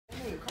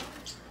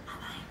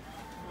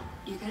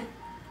You good?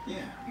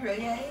 Yeah. You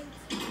ready, A?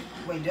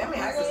 Wait, damn it,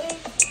 I got A.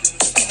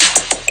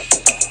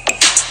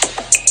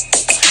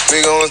 We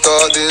gon'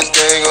 start this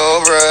thing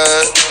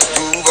alright.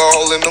 You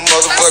all in the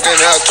motherfucking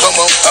house. Come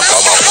on,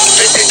 come on.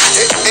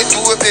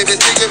 Do it, baby,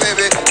 take it,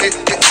 baby.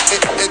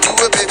 Do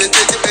it, baby,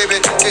 take it, baby.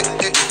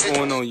 What's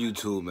going on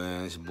YouTube,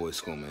 man? It's your boy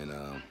School,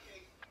 man.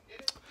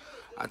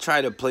 I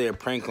tried to play a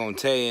prank on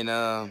Tay,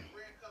 and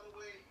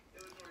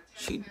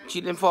she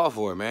didn't fall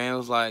for it, man. It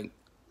was like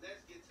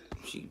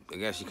I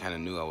guess she kind of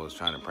knew I was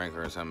trying to prank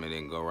her or something. It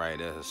didn't go right.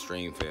 That's a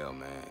extreme fail,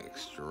 man.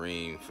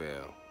 Extreme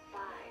fail.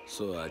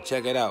 So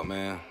check it out,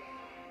 man.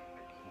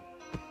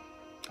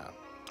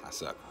 I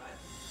suck.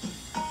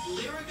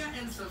 Lyrica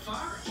and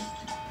Safari.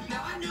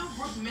 Now I know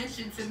Brooke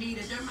mentioned to me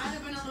that there might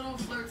have been a little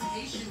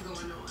flirtation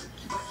going on,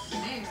 but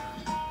man,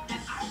 and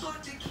I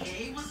thought that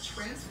Kay was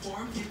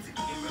transformed into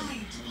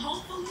Kimberly.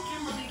 Hopefully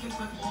Kimberly can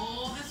put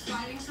all this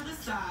fighting to the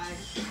side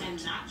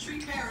and not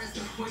treat Paris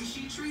the way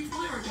she treats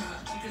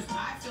Lyrica, because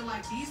I feel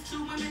like these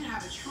two women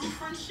have a true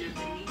friendship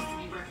that needs to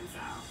be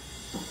reconciled.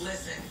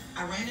 Listen,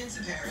 I ran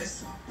into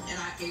Paris, and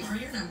I gave her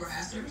your number,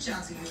 asked her to reach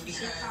out to you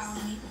because... She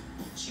called me.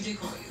 She did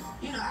call you.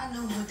 You know, I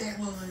knew what that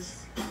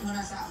was when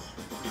I saw it.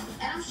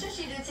 And I'm sure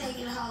she didn't tell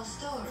you the whole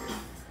story.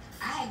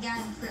 I had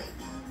gotten pregnant,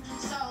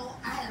 so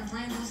I had a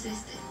brand new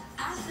assistant.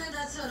 I sent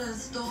her to the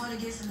store to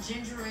get some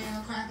ginger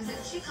ale crackers,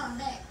 and she come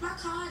back. My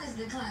card is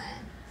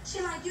declined. She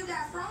like, you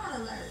got fraud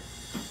alert.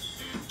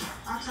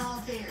 I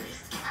called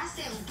Paris. I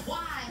said,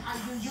 why are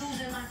you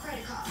using my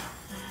credit card?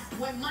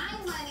 When my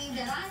money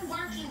that I'm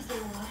working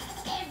for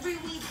every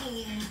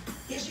weekend.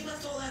 Yeah, she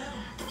left all that out.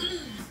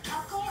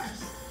 Of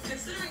course.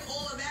 Considering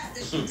all of that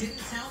she didn't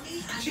tell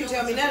me, I She didn't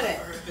tell me none of that.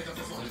 For her to pick up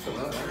the phone for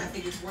her, and I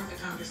think it's worth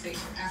the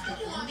conversation after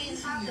You want me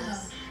to talk to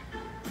her?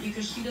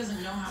 because she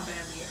doesn't know how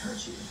badly it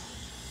hurt you.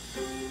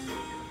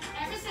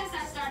 Ever since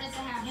I started to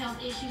have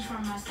health issues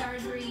from my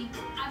surgery,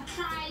 I've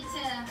tried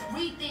to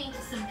rethink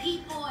some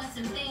people and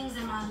some things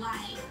in my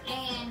life.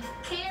 And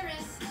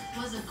Paris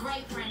was a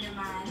great friend of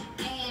mine.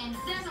 And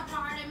there's a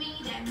part of me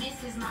that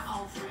misses my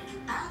old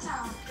friend. I'll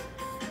talk.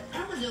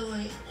 I'm gonna do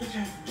it.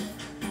 Okay.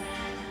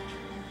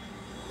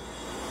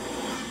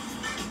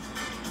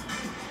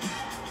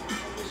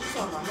 She's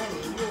talking about money,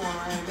 and you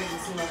want to make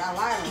it seem like I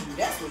lied on you.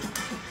 That's what.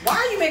 Why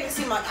are you making it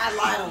seem like I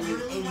lied on you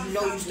and you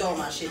know you stole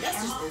my shit?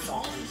 That's just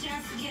insulting.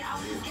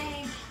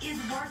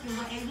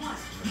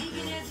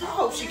 I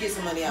hope she gets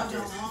some money out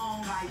there.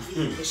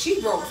 Cause she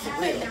broke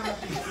for real.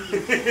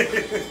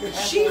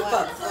 She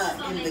fucked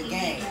up in the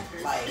game.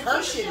 Like,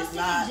 her shit is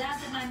not. That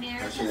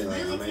shit ain't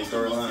like my main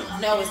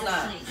storyline. No, it's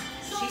not.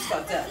 She's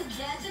fucked up.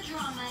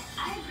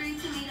 I agreed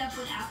to meet up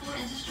with Apple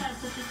and just try to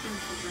put this thing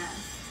to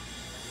rest.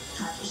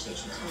 I appreciate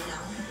you coming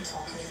down and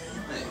talking to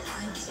me.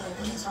 And so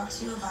when I talked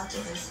to you about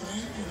the incident,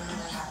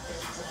 that happened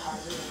at the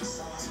party and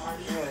so I was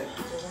party. There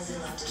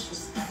wasn't no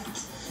disrespect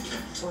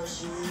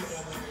towards you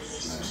and your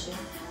relationship.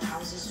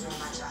 I was just doing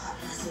my job.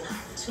 I seen an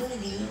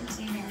opportunity. So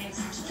you can make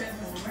some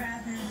stripping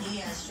rapping?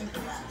 Yeah,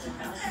 stripping rapping.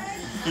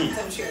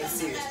 I'm sure it's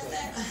serious.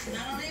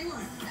 Not on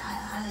anyone.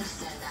 I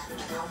understand that.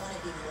 Like, I want to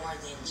be more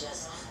than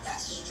just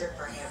that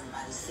stripper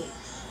everybody see.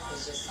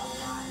 It's just a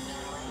lot,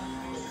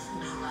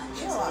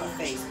 She a lot of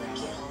face, man.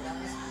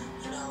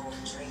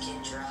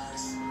 Drinking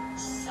drugs,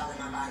 selling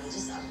my body,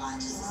 just a lot,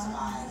 just to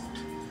survive.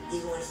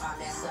 Even if I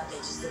mess up, they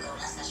just look, oh,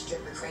 that's that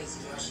stripper crazy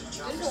girl, she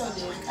drunk or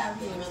something like that.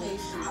 But really,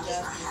 I'm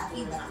just not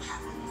happy, but I'm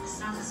happy.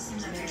 It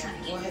seems like you're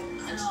trying to get it.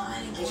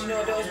 Did you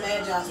know those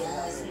mad jobs?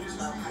 Yes,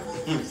 I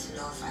really wanted to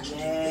know if I can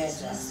do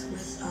business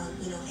with,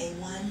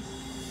 A1.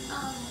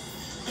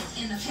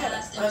 In the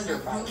past, there was some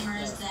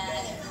rumors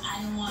that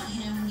I didn't want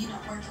him,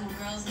 working with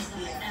girls and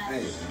stuff like that.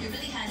 Hey. It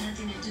really had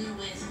nothing to do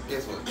with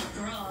Guess what?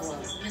 girls. It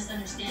was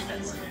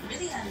misunderstandings. What it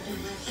really had to do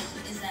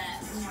with is that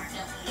we weren't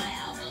done with my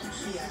album.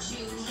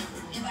 You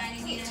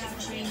inviting me to have a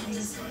drink and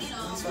just,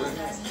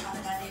 apologize and talk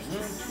about it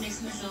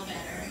makes me feel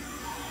better.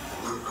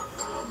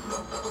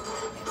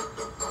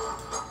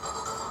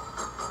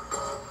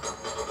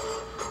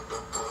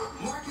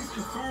 Mark is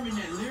confirming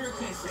that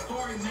Lyrica and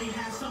Safari may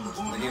have something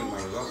going on.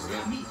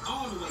 Got me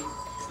all the way.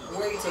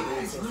 Where you taking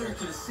I this? asked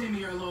Lyrica to send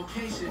me her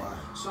location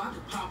so I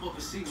could pop up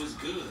and see what's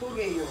good. Who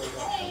gave you a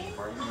Hey.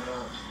 Oh,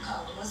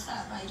 what's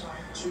up? How you doing?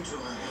 What you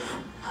doing?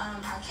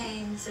 I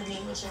came to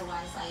meet with your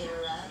wife. I hit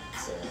her up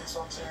to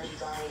talk to her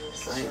regarding the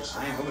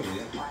situation. I ain't home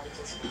yet. Why?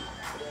 Because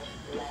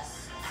we left.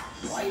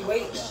 Why you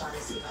waiting? Trying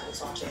to see if I can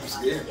talk to her I'm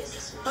about scared. the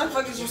business. How the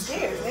fuck is you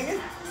scared, nigga?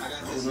 I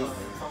got this.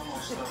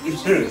 You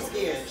should be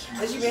scared.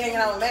 Unless you been hanging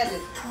out with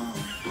Magic.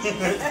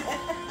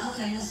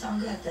 Okay, that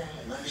sounds good then.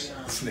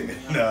 This nigga,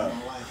 no.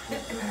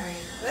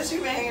 Alright. Unless you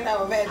been hanging out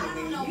with Magic,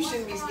 nigga. You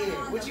shouldn't be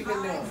scared. What you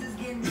been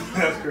doing?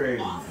 That's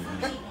crazy.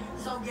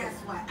 So guess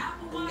what?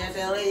 Apple You got to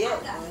LA yet?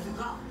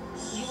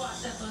 You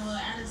walked up with a little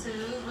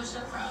attitude. What's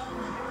your problem?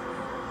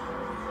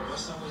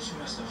 What's up with you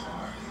and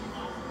Safari?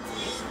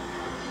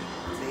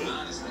 See?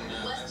 Honestly,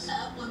 no. What's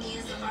up with me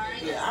and Safari?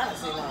 Yeah,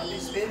 honestly, no.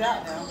 Just spit it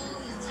out now.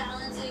 He's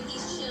talented.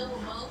 He's chill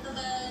with both of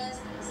us.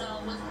 So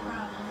what's the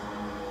problem?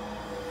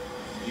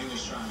 You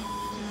was trying to.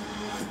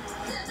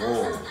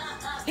 Whoa.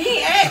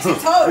 He actually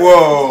told her.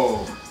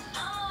 Whoa.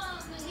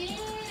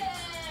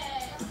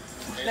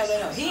 No.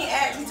 He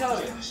actually told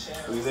her.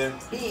 What you saying?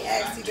 He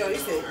actually told her.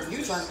 He said,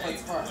 you trying to play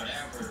the part.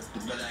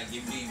 But like,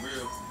 it be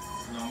real,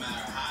 no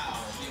matter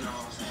how, you know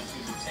what I'm saying,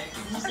 people take it.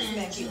 This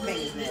man keep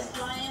making This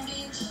this. Lion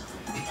Beach,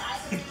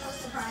 I threw a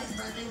surprise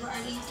birthday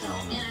party,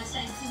 and I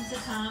texted him to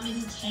come, and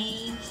he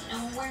came.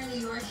 And when we're in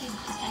New York, he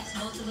texts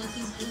both of us.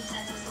 He's group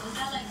texting, so it's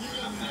not like you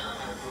didn't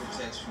know. I group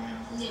text from him.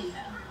 Yeah, you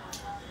have.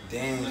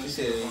 Damn, she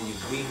said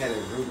we had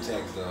a group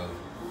text though.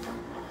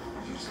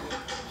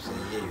 So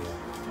yeah, you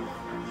are.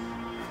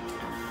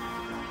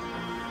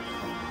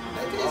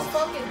 Look at his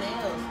fucking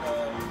nails, bro.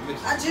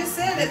 I just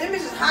said that. Them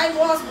bitches high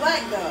walls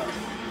black, though.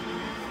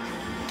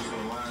 So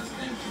why is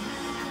them?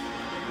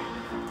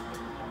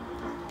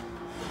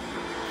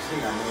 She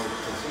got no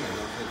picture.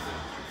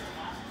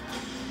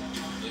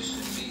 There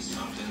should be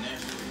something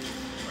there,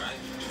 right?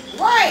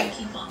 Right.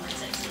 Keep all my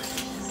text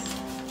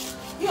messages.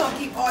 You don't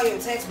keep all your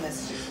text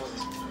messages.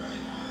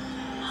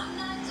 I'm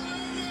not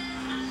doing this.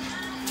 I'm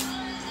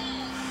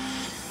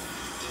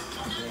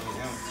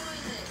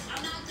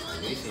not doing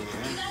this. You're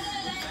not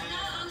gonna let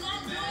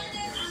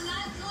I'm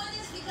not doing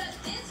this because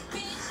this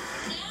bitch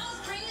now is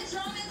bringing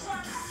drama into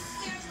our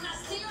marriage. When I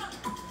see her,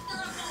 I'm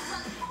on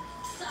her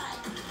side.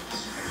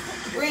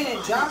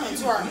 Bringing drama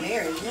into our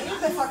marriage. Man, get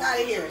the fuck out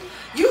of here.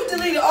 You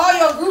deleted all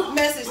your group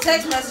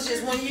text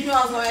messages when you knew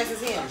I was going to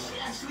access him. She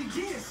actually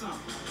did something.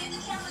 Get the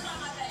cameras on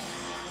my face.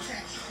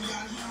 Okay, you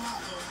gotta hear him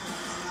out, though.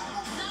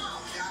 No.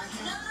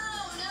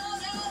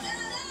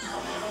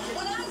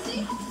 When I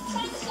see her,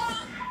 text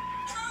her.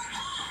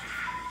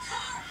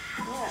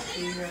 Yeah,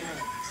 see you right now.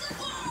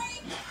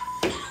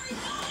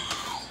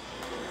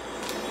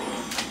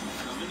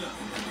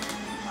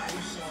 Why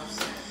you so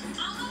upset?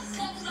 I'm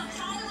upset because I'm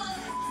tired of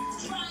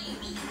trying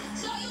me.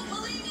 So you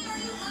believe me or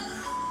you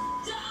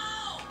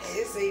don't. Hey,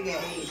 this say you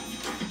got AIDS.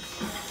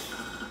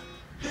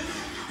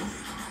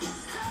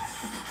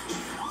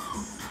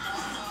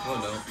 Oh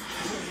no.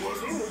 Yes,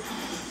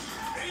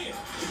 you.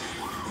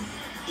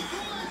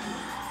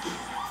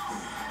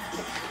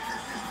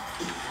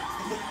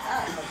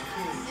 I fucking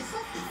kidding you. It's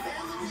like a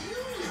family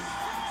reunion.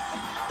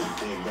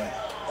 Big back.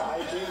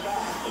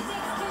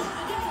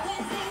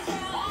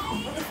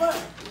 What the fuck?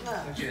 No.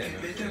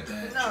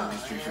 No.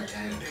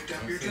 Picked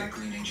up your dry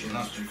cleaning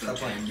Stop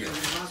playing.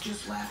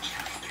 Just laugh.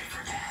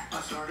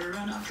 A starter,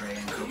 an entree,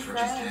 and Coke for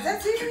Right. just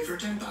That's 10. it? 3 for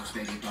 $10,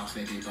 baby box,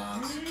 baby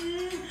box.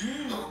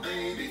 Oh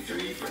baby,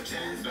 3 for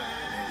 10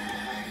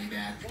 back. Baby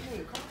back.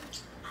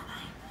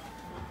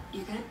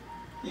 You good?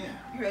 Yeah.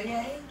 You ready,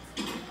 AIDS?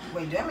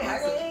 Wait, do that mean I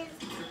got AIDS?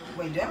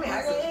 Wait, do that mean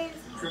I got AIDS?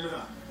 Trim it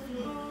up.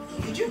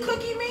 Did you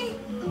cookie me?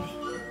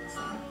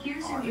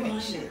 Here's Oh, your you ain't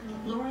reminder. shit.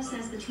 Laura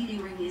says the TV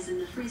ring is in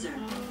the freezer.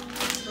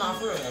 Not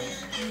for real.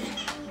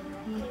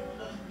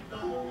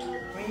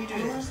 When you do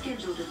Laura this,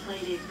 scheduled a play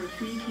date for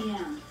 3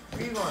 p.m.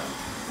 where you going?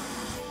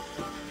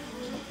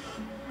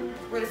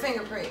 Where the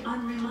fingerprint?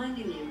 I'm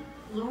reminding you,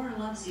 Laura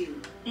loves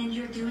you, and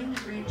you're doing a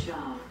great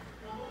job.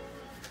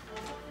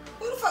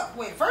 Who the fuck?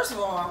 Wait, first of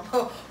all,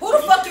 who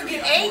the fuck you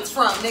get AIDS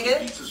from, nigga?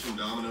 Pizzas from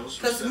Domino's.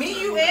 Because me,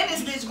 you, and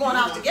this bitch going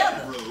out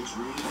together. Roads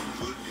ruined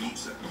good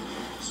pizza.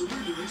 So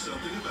we're doing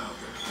something about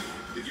that.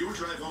 If your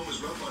drive home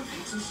is rough on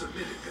pizza,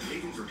 submit it at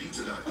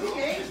hatingforpizza.com.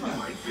 Okay. We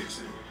might fix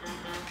it.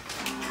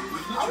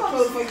 I don't know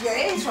who the fuck you get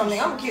AIDS from,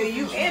 nigga. I'm gonna kill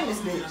you and this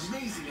bitch.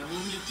 Amazing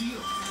unlimited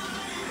deal.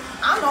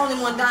 I'm the only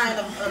one dying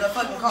of the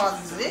fucking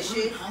causes of this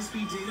shit.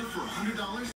 High-speed data for $100.